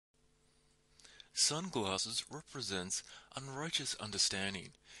Sunglasses represents unrighteous understanding.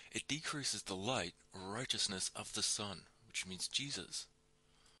 It decreases the light or righteousness of the sun, which means Jesus.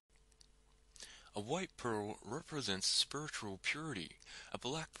 A white pearl represents spiritual purity. A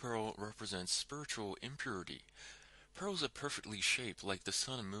black pearl represents spiritual impurity. Pearls are perfectly shaped like the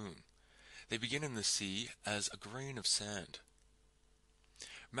sun and moon. They begin in the sea as a grain of sand.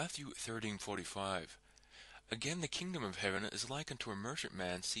 Matthew 13:45. Again the kingdom of heaven is likened to a merchant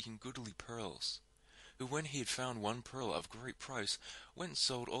man seeking goodly pearls, who when he had found one pearl of great price, went and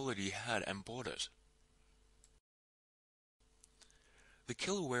sold all that he had and bought it. The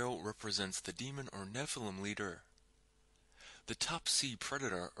killer whale represents the demon or Nephilim leader. The top sea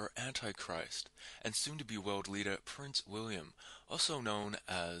predator or Antichrist, and soon-to-be world leader Prince William, also known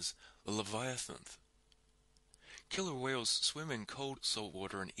as the Leviathan. Killer whales swim in cold salt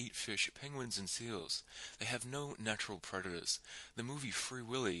water and eat fish, penguins, and seals. They have no natural predators. The movie Free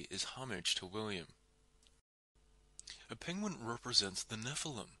Willy is homage to William. A penguin represents the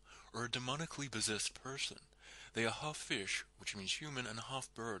Nephilim, or a demonically possessed person. They are half fish, which means human, and half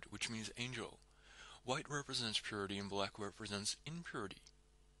bird, which means angel. White represents purity and black represents impurity.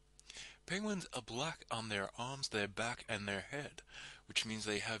 Penguins are black on their arms, their back, and their head, which means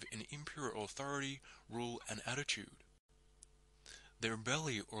they have an impure authority, rule, and attitude. Their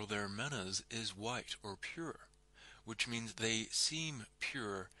belly or their manners is white or pure, which means they seem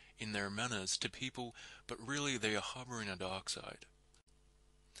pure in their manners to people, but really they are harboring a dark side.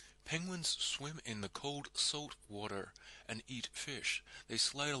 Penguins swim in the cold salt water and eat fish. They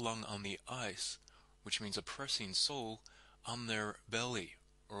slide along on the ice, which means a pressing soul, on their belly,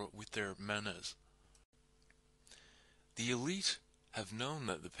 or with their manners. The elite have known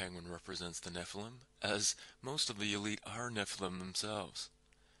that the penguin represents the Nephilim, as most of the elite are Nephilim themselves,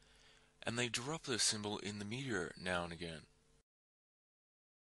 and they drop this symbol in the media now and again.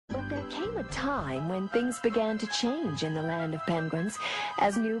 But there came a time when things began to change in the land of penguins,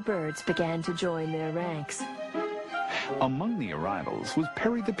 as new birds began to join their ranks. Among the arrivals was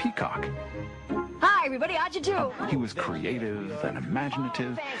Perry the Peacock. Hi, everybody, how'd you do? He was creative and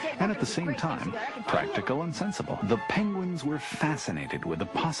imaginative, and at the same time, practical and sensible. The penguins were fascinated with the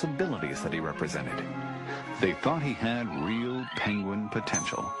possibilities that he represented. They thought he had real penguin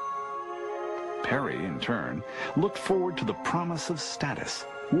potential. Perry, in turn, looked forward to the promise of status,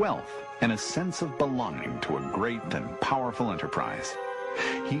 wealth, and a sense of belonging to a great and powerful enterprise.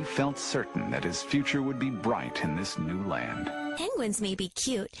 He felt certain that his future would be bright in this new land. Penguins may be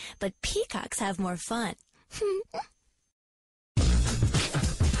cute, but peacocks have more fun.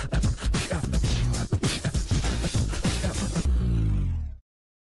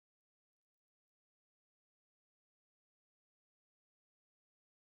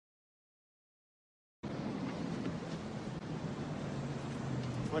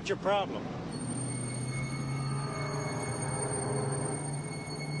 What's your problem?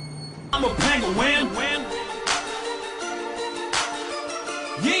 I'm a penguin.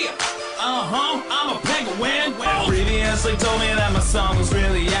 Yeah, I'm a penguin. Previously told me that my song was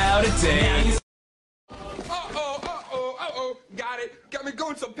really out of date. Got it. Got me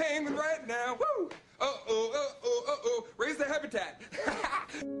going so penguin right now. Woo! Raise the habitat.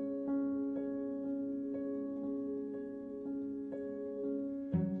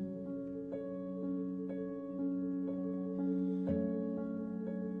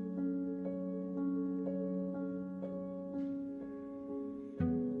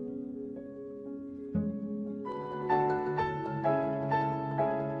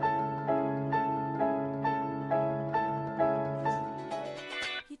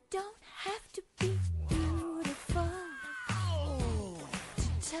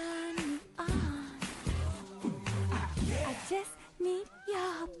 Just need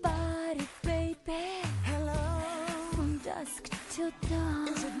your body, baby. Hello. From dusk till dawn.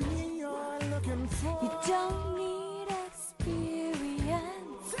 Is it me you're looking for? You don't need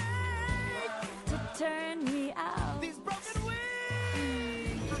experience to turn me out. These broken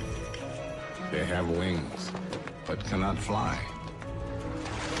wings. They have wings, but cannot fly.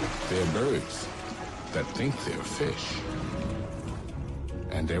 They're birds that think they're fish.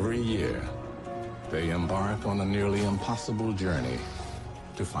 And every year, they embark on a nearly impossible journey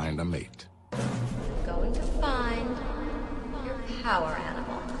to find a mate. Going to find your power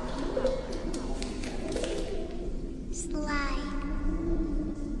animal. Slide.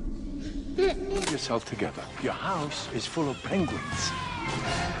 Pull yourself together. Your house is full of penguins.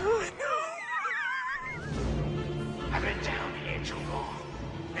 Oh, no. I've been down here too long.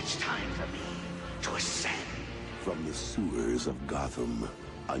 It's time for me to ascend. From the sewers of Gotham,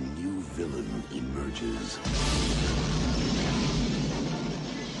 a new villain emerges.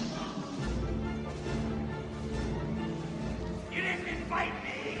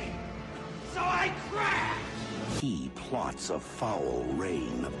 he plots a foul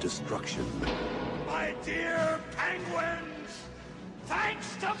reign of destruction. My dear penguins,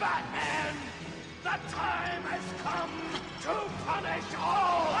 thanks to Batman, the time has come to punish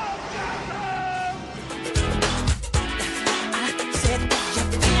all of Gotham! I said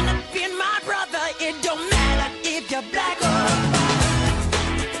you've been my brother. It don't matter if you're black or white.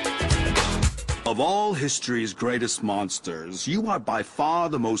 Of all history's greatest monsters, you are by far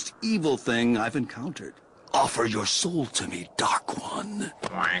the most evil thing I've encountered. Offer your soul to me, Dark One.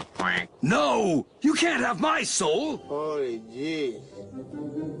 Quack, quack. No! You can't have my soul! Holy jeez.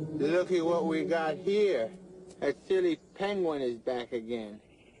 Look at what we got here. That silly penguin is back again.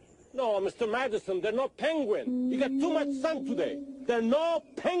 No, Mr. Madison, they're not penguin. You got too much sun today. They're no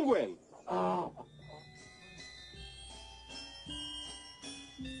penguin. Oh.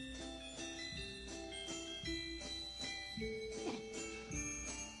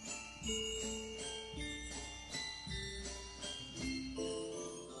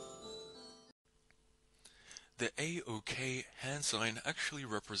 The AOK hand sign actually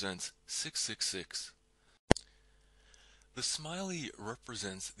represents 666. The smiley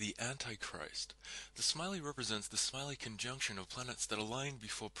represents the Antichrist. The smiley represents the smiley conjunction of planets that aligned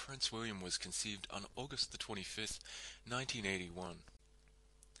before Prince William was conceived on August the 25th, 1981.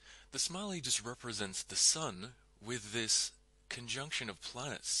 The smiley just represents the sun with this conjunction of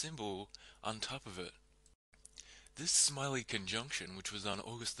planets symbol on top of it. This smiley conjunction, which was on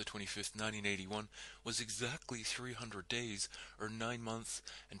August the 25th, 1981, was exactly 300 days, or 9 months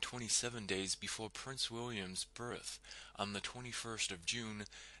and 27 days before Prince William's birth, on the 21st of June,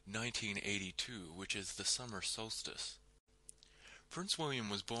 1982, which is the summer solstice. Prince William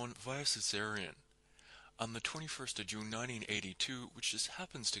was born via cesarean on the 21st of June, 1982, which just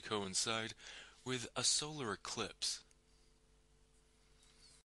happens to coincide with a solar eclipse.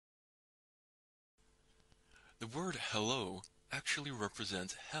 The word hello actually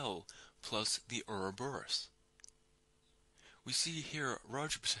represents hell plus the Ouroboros. We see here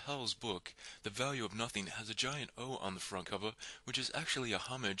Raj Patel's book, The Value of Nothing, has a giant O on the front cover, which is actually a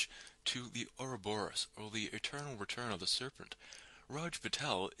homage to the Ouroboros, or the eternal return of the serpent. Raj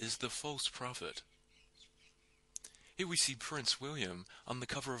Patel is the false prophet. Here we see Prince William on the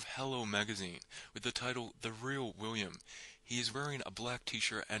cover of Hello magazine, with the title The Real William. He is wearing a black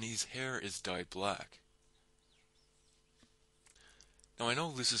t-shirt and his hair is dyed black. Now I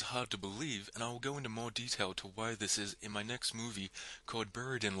know this is hard to believe, and I will go into more detail to why this is in my next movie called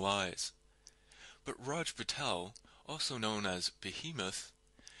Buried in Lies. But Raj Patel, also known as Behemoth,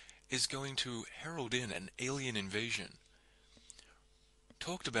 is going to herald in an alien invasion,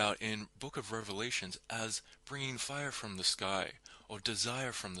 talked about in Book of Revelations as bringing fire from the sky, or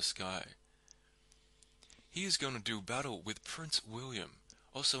desire from the sky. He is going to do battle with Prince William,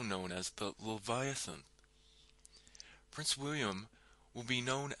 also known as the Leviathan. Prince William will be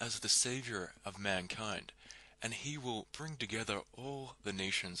known as the savior of mankind, and he will bring together all the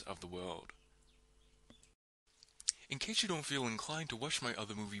nations of the world. In case you don't feel inclined to watch my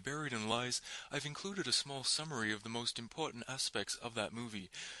other movie, Buried in Lies, I've included a small summary of the most important aspects of that movie,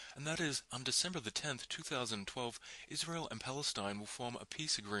 and that is, on December the 10th, 2012, Israel and Palestine will form a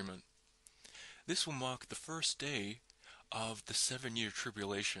peace agreement. This will mark the first day of the 7-year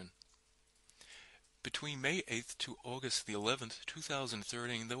tribulation. Between May 8th to August the 11th,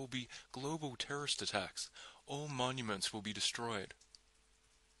 2013, there will be global terrorist attacks. All monuments will be destroyed.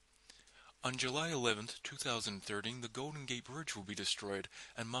 On July 11th, 2013, the Golden Gate Bridge will be destroyed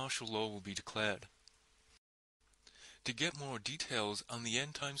and martial law will be declared. To get more details on the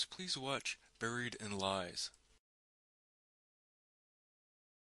end times, please watch Buried in Lies.